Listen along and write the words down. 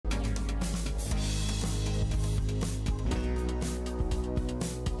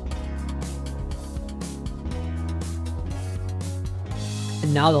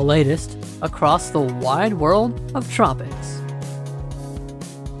And now the latest across the wide world of tropics.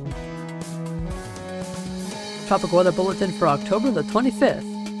 Tropical Weather Bulletin for October the 25th.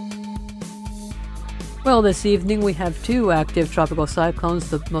 Well, this evening we have two active tropical cyclones.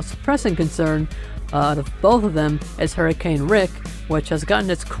 The most pressing concern out of both of them is Hurricane Rick, which has gotten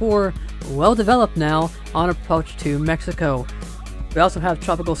its core well developed now on approach to Mexico. We also have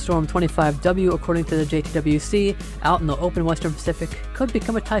Tropical Storm 25W, according to the JTWC, out in the open Western Pacific, could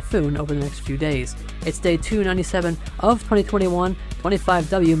become a typhoon over the next few days. It's day 297 of 2021.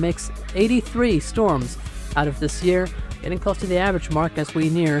 25W makes 83 storms out of this year, getting close to the average mark as we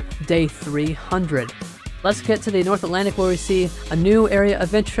near day 300. Let's get to the North Atlantic, where we see a new area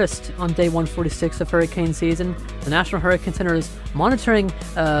of interest on day 146 of hurricane season. The National Hurricane Center is monitoring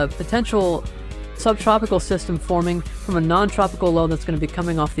potential subtropical system forming from a non-tropical low that's going to be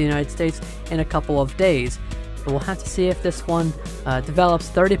coming off the United States in a couple of days. So we'll have to see if this one develops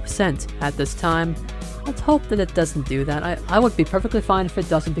 30% at this time. Let's hope that it doesn't do that. I would be perfectly fine if it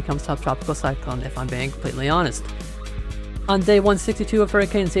doesn't become a subtropical cyclone, if I'm being completely honest. On day 162 of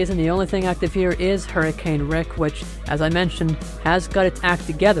hurricane season, the only thing active here is Hurricane Rick, which, as I mentioned, has got its act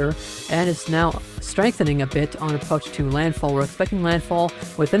together and is now strengthening a bit on approach to landfall. We're expecting landfall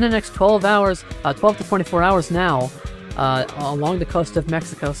within the next 12 to 24 hours now, along the coast of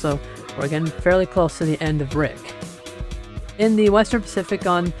Mexico, so we're getting fairly close to the end of Rick. In the Western Pacific,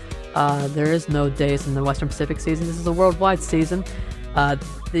 there is no days in the Western Pacific season. This is a worldwide season.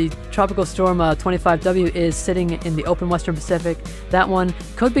 The Tropical Storm 25W is sitting in the open Western Pacific. That one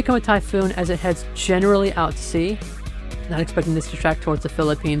could become a typhoon as it heads generally out to sea. Not expecting this to track towards the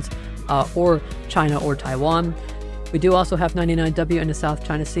Philippines or China or Taiwan. We do also have 99W in the South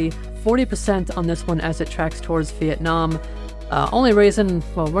China Sea. 40% on this one as it tracks towards Vietnam. Only reason,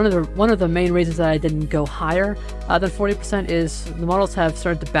 well, one of the main reasons that I didn't go higher than 40% is the models have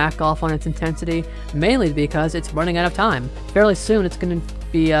started to back off on its intensity, mainly because it's running out of time. Fairly soon it's going to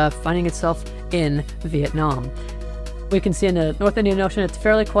be finding itself in Vietnam. We can see in the North Indian Ocean it's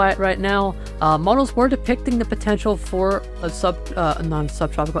fairly quiet right now. Models were depicting the potential for a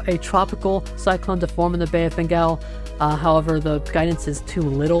tropical cyclone to form in the Bay of Bengal. However, the guidance is too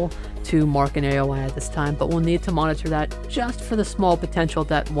little to mark an AOI at this time, but we'll need to monitor that just for the small potential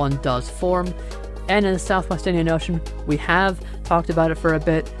that one does form. And in the Southwest Indian Ocean, we have talked about it for a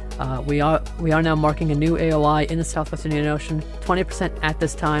bit. We are now marking a new AOI in the Southwest Indian Ocean, 20% at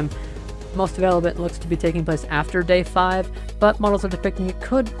this time. Most development looks to be taking place after day 5, but models are depicting it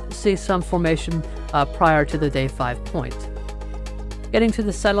could see some formation prior to the day 5 point. Getting to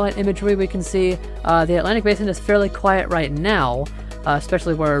the satellite imagery, we can see the Atlantic Basin is fairly quiet right now,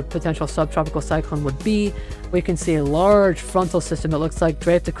 especially where a potential subtropical cyclone would be. We can see a large frontal system, it looks like,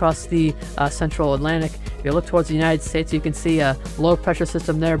 draped across the central Atlantic. If you look towards the United States, you can see a low pressure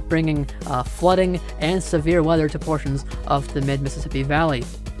system there bringing flooding and severe weather to portions of the mid-Mississippi Valley.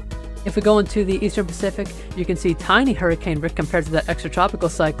 If we go into the Eastern Pacific, you can see tiny Hurricane Rick compared to that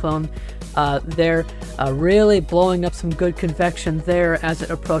extratropical cyclone. They're really blowing up some good convection there as it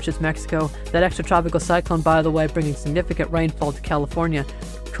approaches Mexico. That extratropical cyclone, by the way, bringing significant rainfall to California,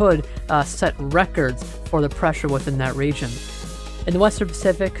 could set records for the pressure within that region. In the Western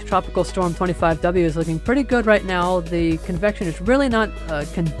Pacific, Tropical Storm 25W is looking pretty good right now. The convection is really not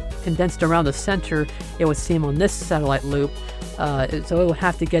condensed around the center, it would seem, on this satellite loop. So it will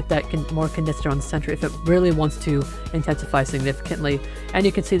have to get that more condensed around the center if it really wants to intensify significantly. And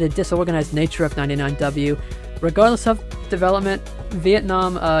you can see the disorganized nature of 99W. Regardless of development,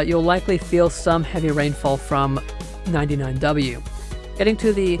 Vietnam, you'll likely feel some heavy rainfall from 99W. Getting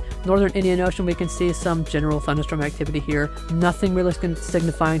to the northern Indian Ocean, we can see some general thunderstorm activity here. Nothing really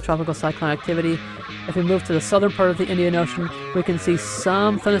signifying tropical cyclone activity. If we move to the southern part of the Indian Ocean, we can see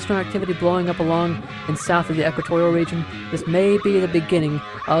some thunderstorm activity blowing up along and south of the equatorial region. This may be the beginning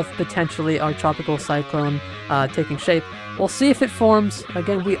of potentially our tropical cyclone taking shape. We'll see if it forms.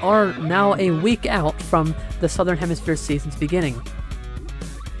 Again, we are now a week out from the southern hemisphere season's beginning.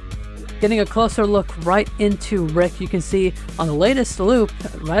 Getting a closer look right into Rick, you can see on the latest loop,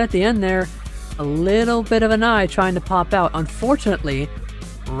 right at the end there, a little bit of an eye trying to pop out. Unfortunately,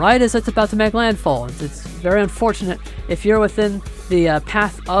 right as it's about to make landfall. It's very unfortunate. If you're within the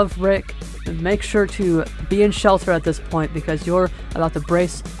path of Rick, make sure to be in shelter at this point because you're about to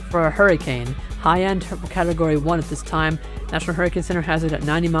brace for a hurricane. High-end Category 1 at this time. National Hurricane Center has it at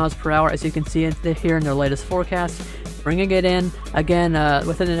 90 miles per hour, as you can see here in their latest forecast. Bringing it in, again,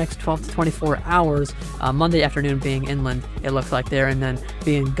 within the next 12 to 24 hours, Monday afternoon being inland, it looks like there, and then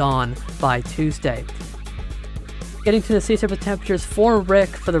being gone by Tuesday. Getting to the sea surface temperatures for Rick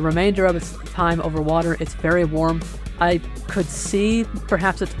for the remainder of its time over water, it's very warm. I could see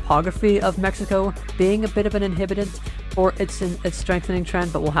perhaps the topography of Mexico being a bit of an inhibitant for its strengthening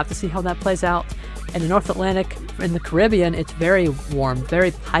trend, but we'll have to see how that plays out. In the North Atlantic, in the Caribbean, it's very warm,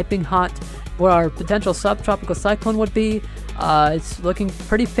 very piping hot. Where our potential subtropical cyclone would be, it's looking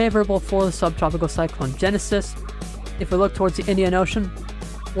pretty favorable for the subtropical cyclone genesis. If we look towards the Indian Ocean,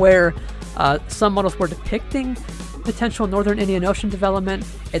 where some models were depicting potential northern Indian Ocean development,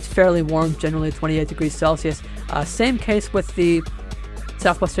 it's fairly warm, generally 28 degrees Celsius. Same case with the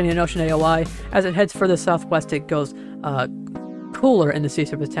Southwest Indian Ocean AOI. As it heads further southwest, it goes cooler in the sea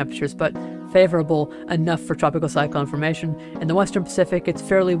surface temperatures, but favorable enough for tropical cyclone formation. In the Western Pacific, it's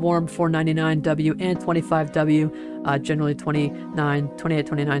fairly warm for 99W and 25W, generally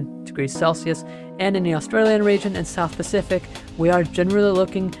 28-29 degrees Celsius. And in the Australian region and South Pacific, we are generally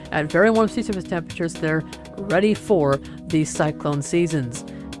looking at very warm sea surface temperatures. They're ready for the cyclone seasons.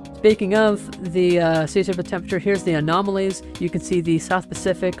 Speaking of the sea surface temperature, here's the anomalies. You can see the South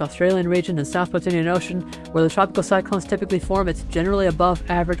Pacific, Australian region, and Southwest Indian Ocean, where the tropical cyclones typically form. It's generally above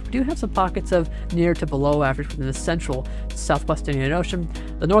average. We do have some pockets of near to below average within the central Southwest Indian Ocean.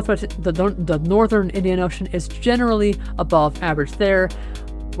 The northern Indian Ocean is generally above average there,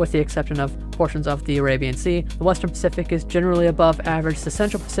 with the exception of portions of the Arabian Sea. The Western Pacific is generally above average. The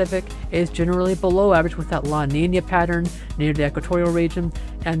Central Pacific is generally below average with that La Nina pattern near the equatorial region.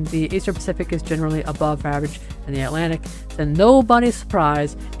 And the Eastern Pacific is generally above average in the Atlantic. And nobody's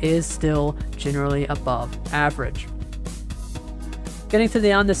surprise is still generally above average. Getting to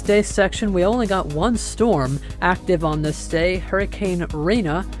the on this day section, we only got one storm active on this day. Hurricane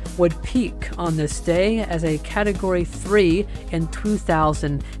Rina would peak on this day as a Category 3 in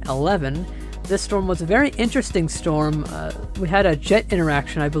 2011. This storm was a very interesting storm. We had a jet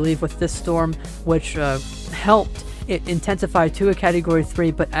interaction, I believe, with this storm, which helped it intensify to a Category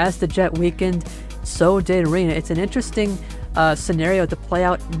 3, but as the jet weakened, so did Rina. It's an interesting scenario to play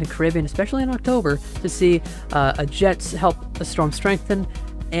out in the Caribbean, especially in October, to see a jet help a storm strengthen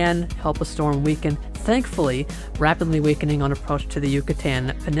and help a storm weaken. Thankfully, rapidly weakening on approach to the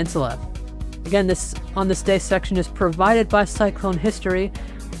Yucatan Peninsula. Again, this on this day section is provided by Cyclone History.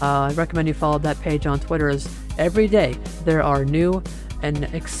 I recommend you follow that page on Twitter, as every day there are new and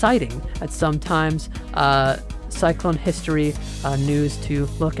exciting, at sometimes, Cyclone History news to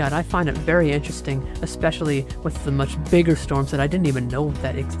look at. I find it very interesting, especially with the much bigger storms that I didn't even know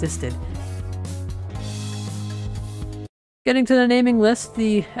that existed. Getting to the naming list,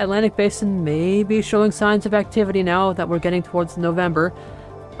 the Atlantic Basin may be showing signs of activity now that we're getting towards November.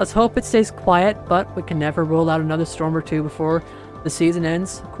 Let's hope it stays quiet, but we can never rule out another storm or two before the season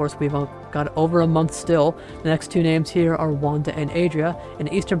ends. Of course, we've got over a month still. The next two names here are Wanda and Adria. In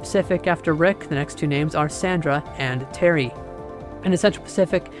the Eastern Pacific, after Rick, the next two names are Sandra and Terry. In the Central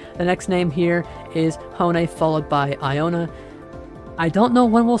Pacific, the next name here is Hone, followed by Iona. I don't know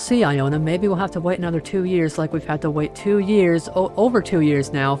when we'll see Iona. Maybe we'll have to wait another 2 years, like we've had to wait 2 years, over 2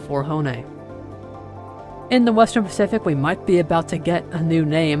 years now, for Hone. In the Western Pacific, we might be about to get a new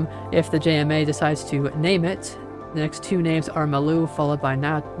name if the JMA decides to name it. The next two names are Malu, followed by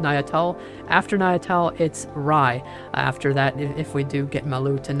Nayatal. After Nayatal, it's Rai. After that, if we do get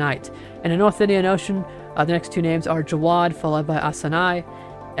Malu tonight. In the North Indian Ocean, the next two names are Jawad, followed by Asanai.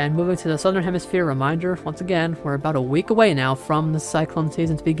 And moving to the Southern Hemisphere, reminder, once again, we're about a week away now from the cyclone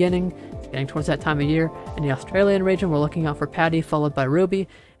season's beginning. It's getting towards that time of year. In the Australian region, we're looking out for Paddy, followed by Ruby.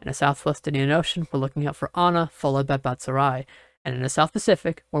 In the Southwest Indian Ocean, we're looking out for Anna, followed by Batsarai. And in the South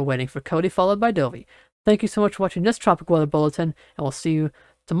Pacific, we're waiting for Cody, followed by Dovi. Thank you so much for watching this Tropical Weather Bulletin, and we'll see you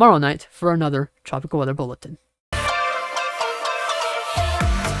tomorrow night for another Tropical Weather Bulletin.